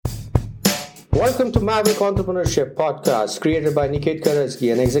Welcome to Maverick Entrepreneurship Podcast, created by Niket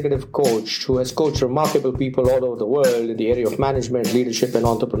Karajagi, an executive coach who has coached remarkable people all over the world in the area of management, leadership, and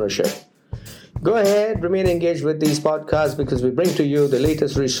entrepreneurship. Go ahead, remain engaged with these podcasts because we bring to you the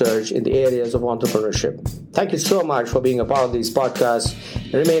latest research in the areas of entrepreneurship. Thank you so much for being a part of these podcasts.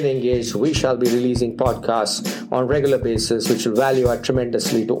 Remain engaged. We shall be releasing podcasts on a regular basis, which will value add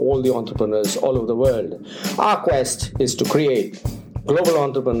tremendously to all the entrepreneurs all over the world. Our quest is to create global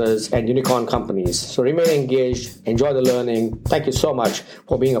entrepreneurs and unicorn companies. So remain engaged, enjoy the learning. Thank you so much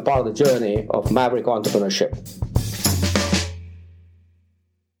for being a part of the journey of Maverick Entrepreneurship.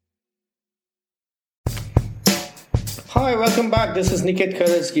 Hi, welcome back. This is Niket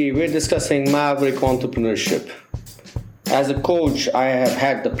Karajagi. We're discussing Maverick Entrepreneurship. As a coach, I have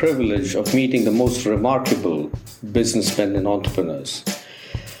had the privilege of meeting the most remarkable businessmen and entrepreneurs.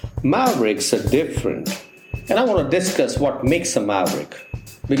 Mavericks are different. And I want to discuss what makes a maverick,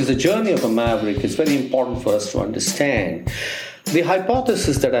 because the journey of a maverick is very important for us to understand. The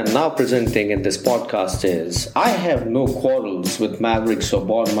hypothesis that I'm now presenting in this podcast is I have no quarrels with mavericks or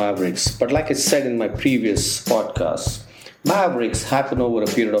born mavericks, but like I said in my previous podcast, mavericks happen over a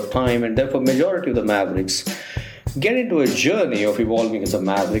period of time, and therefore majority of the mavericks get into a journey of evolving as a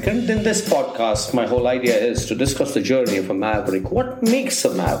maverick. And in this podcast, my whole idea is to discuss the journey of a maverick. What makes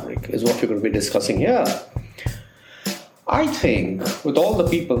a maverick is what we're going to be discussing here. I think with all the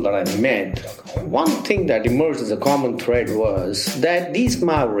people that I met, one thing that emerged as a common thread was that these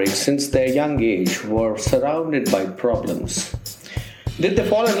mavericks, since their young age, were surrounded by problems. Did they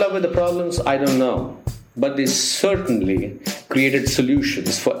fall in love with the problems? I don't know. But they certainly created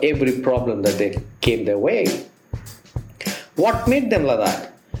solutions for every problem that they came their way. What made them like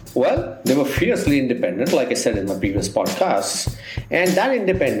that? Well, they were fiercely independent, like I said in my previous podcasts, and that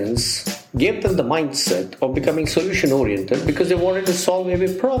independence gave them the mindset of becoming solution-oriented because they wanted to solve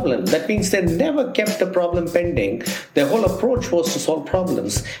every problem. That means they never kept a problem pending. Their whole approach was to solve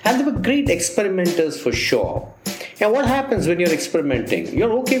problems, and they were great experimenters for sure. And what happens when you're experimenting?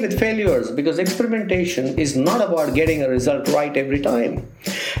 You're okay with failures because experimentation is not about getting a result right every time.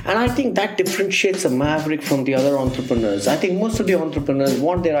 And I think that differentiates a maverick from the other entrepreneurs. I think most of the entrepreneurs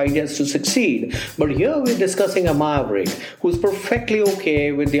want their ideas to succeed. But here we're discussing a maverick who's perfectly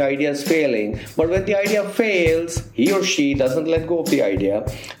okay with the ideas failing. But when the idea fails, he or she doesn't let go of the idea.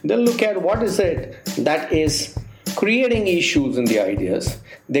 They'll look at what is it that is creating issues in the ideas.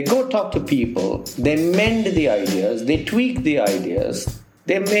 They go talk to people, they mend the ideas, they tweak the ideas,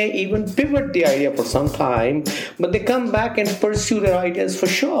 they may even pivot the idea for some time, but they come back and pursue their ideas for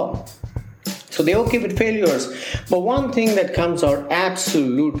sure. So they're okay with failures. But one thing that comes out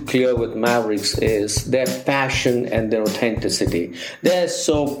absolute clear with mavericks is their passion and their authenticity. They're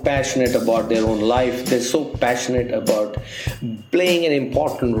so passionate about their own life. They're so passionate about playing an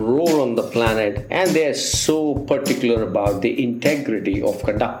important role on the planet. And they're so particular about the integrity of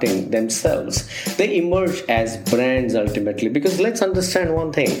conducting themselves. They emerge as brands ultimately. Because let's understand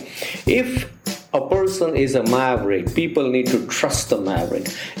one thing. If a person is a maverick, people need to trust the maverick.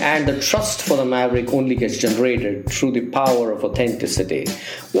 And the trust for the maverick only gets generated through the power of authenticity.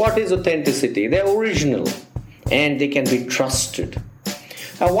 What is authenticity? They're original and they can be trusted.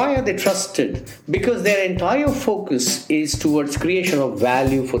 Now, why are they trusted? Because their entire focus is towards creation of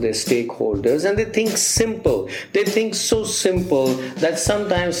value for their stakeholders, and they think simple. They think so simple that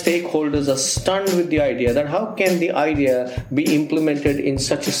sometimes stakeholders are stunned with the idea that how can the idea be implemented in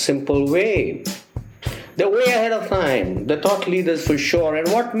such a simple way? They're way ahead of time. The thought leaders for sure. And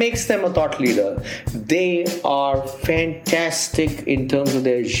what makes them a thought leader? They are fantastic in terms of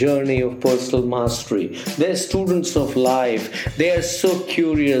their journey of personal mastery. They're students of life. They are so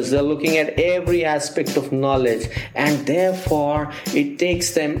curious. They're looking at every aspect of knowledge. And therefore, it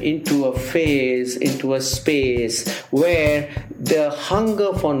takes them into a phase, into a space where the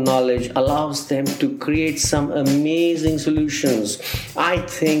hunger for knowledge allows them to create some amazing solutions. I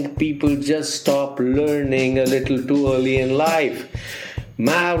think people just stop learning a little too early in life.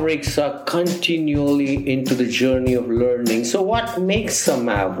 Mavericks are continually into the journey of learning. So what makes a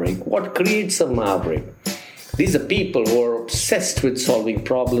maverick? What creates a maverick? These are people who are obsessed with solving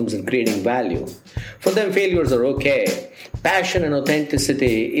problems and creating value. For them, failures are okay. Passion and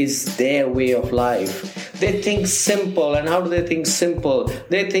authenticity is their way of life. They think simple. And how do they think simple?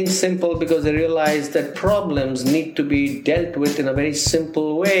 They think simple because they realize that problems need to be dealt with in a very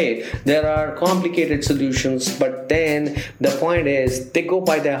simple way. There are complicated solutions, but then the point is they go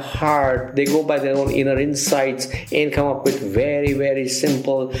by their heart, they go by their own inner insights and come up with very, very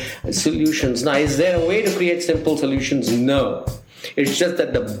simple solutions. Now, is there a way to create simple solutions? No. It's just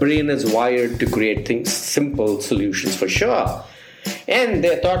that the brain is wired to create simple solutions for sure. And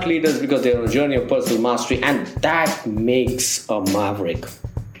they're thought leaders because they're on a journey of personal mastery, and that makes a maverick.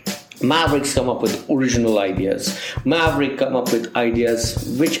 Mavericks come up with original ideas. Maverick come up with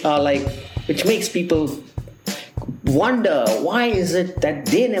ideas which makes people wonder, why is it that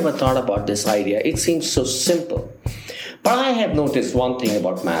they never thought about this idea? It seems so simple. But I have noticed one thing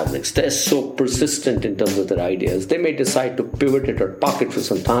about Mavericks. They're so persistent in terms of their ideas. They may decide to pivot it or park it for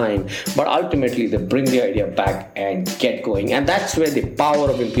some time, but ultimately they bring the idea back and get going. And that's where the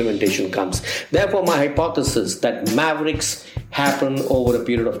power of implementation comes. Therefore, my hypothesis that Mavericks happen over a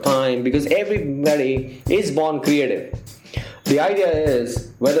period of time, because everybody is born creative. The idea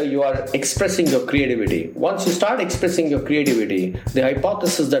is whether you are expressing your creativity. Once you start expressing your creativity, the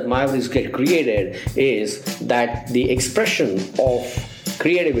hypothesis that Mavericks get created is that the expression of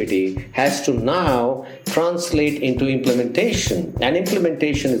creativity has to now translate into implementation. And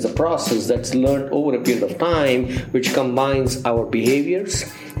implementation is a process that's learned over a period of time, which combines our behaviors,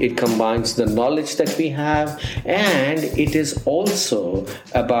 it combines the knowledge that we have, and it is also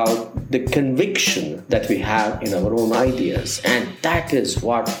about the conviction that we have in our own ideas. And that is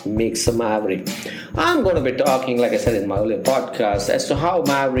what makes a maverick. I'm going to be talking, like I said in my earlier podcast, as to how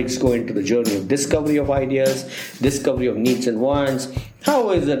mavericks go into the journey of discovery of ideas, discovery of needs and wants.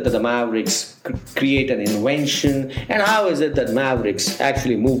 How is it that the mavericks create an invention, and how is it that mavericks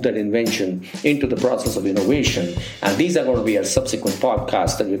actually move that invention into the process of innovation? And these are going to be our subsequent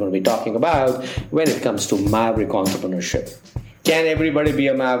podcasts that we're going to be talking about when it comes to maverick entrepreneurship. Can everybody be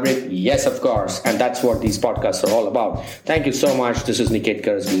a maverick? Yes, of course. And that's what these podcasts are all about. Thank you so much. This is Niket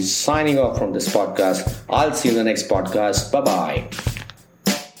Karasgi signing off from this podcast. I'll see you in the next podcast. Bye-bye.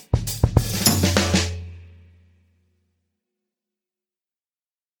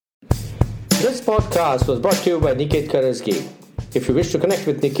 This podcast was brought to you by Niket Karasgi. If you wish to connect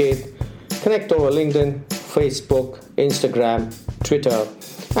with Niket, connect over LinkedIn, Facebook, Instagram, Twitter,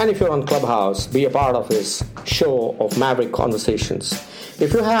 and if you're on Clubhouse, be a part of his show of Maverick Conversations.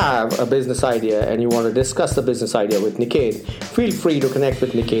 If you have a business idea and you want to discuss the business idea with Niket, feel free to connect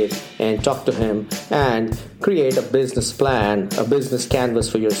with Niket and talk to him and create a business plan, a business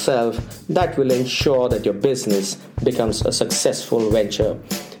canvas for yourself that will ensure that your business becomes a successful venture.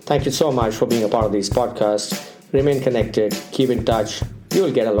 Thank you so much for being a part of these podcasts. Remain connected, keep in touch. You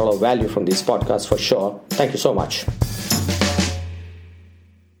will get a lot of value from these podcasts for sure. Thank you so much.